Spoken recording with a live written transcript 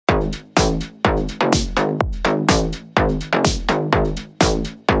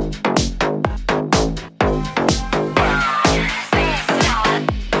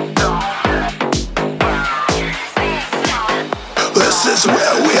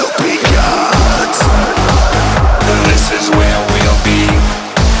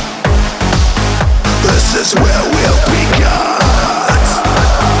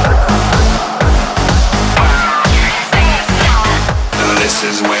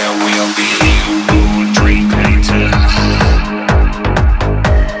where we'll be. Moon dream painter.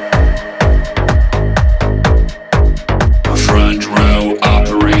 Front row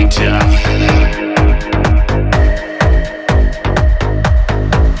operator.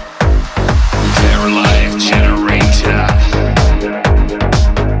 Their life generator.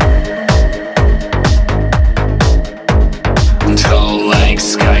 Tall like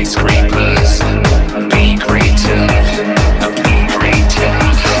skyscrapers. Be greater. Be greater.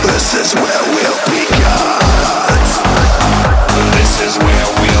 This is where we'll be gods. This is where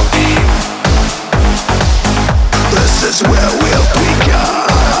we'll be. This is where we'll be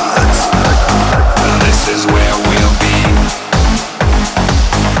gods. This is where we'll be.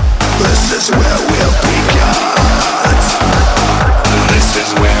 This is where we'll be gods. This is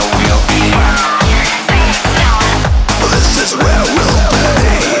where we'll be. This is where we'll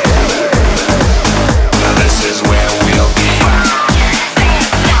be. This is where we'll be.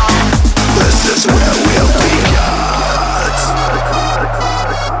 This is where we'll be gods.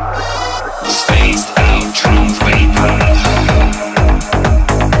 Spaced out truth vapor.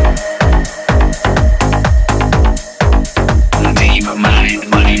 Deep mind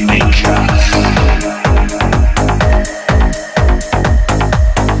money maker.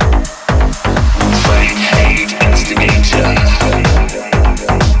 Fake hate instigator.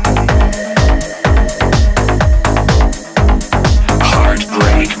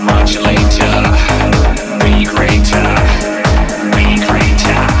 Heartbreak modulator. Be greater. Be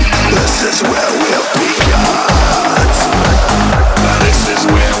greater. This is where we'll be gods. This is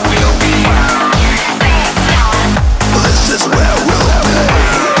where we'll be. This is where we'll be.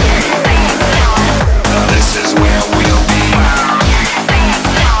 This is where we'll be.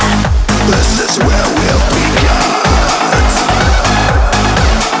 This is where we'll be gods.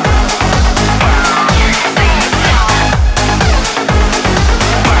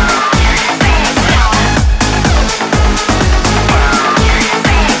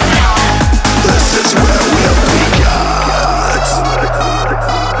 This is where we'll be gods.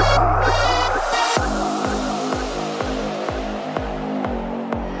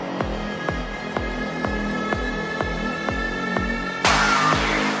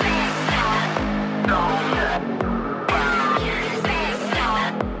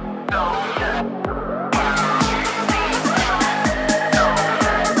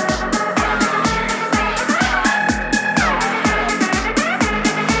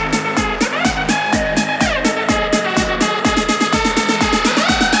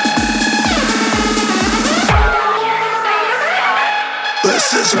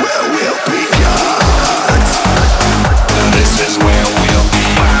 This is where we'll be gods.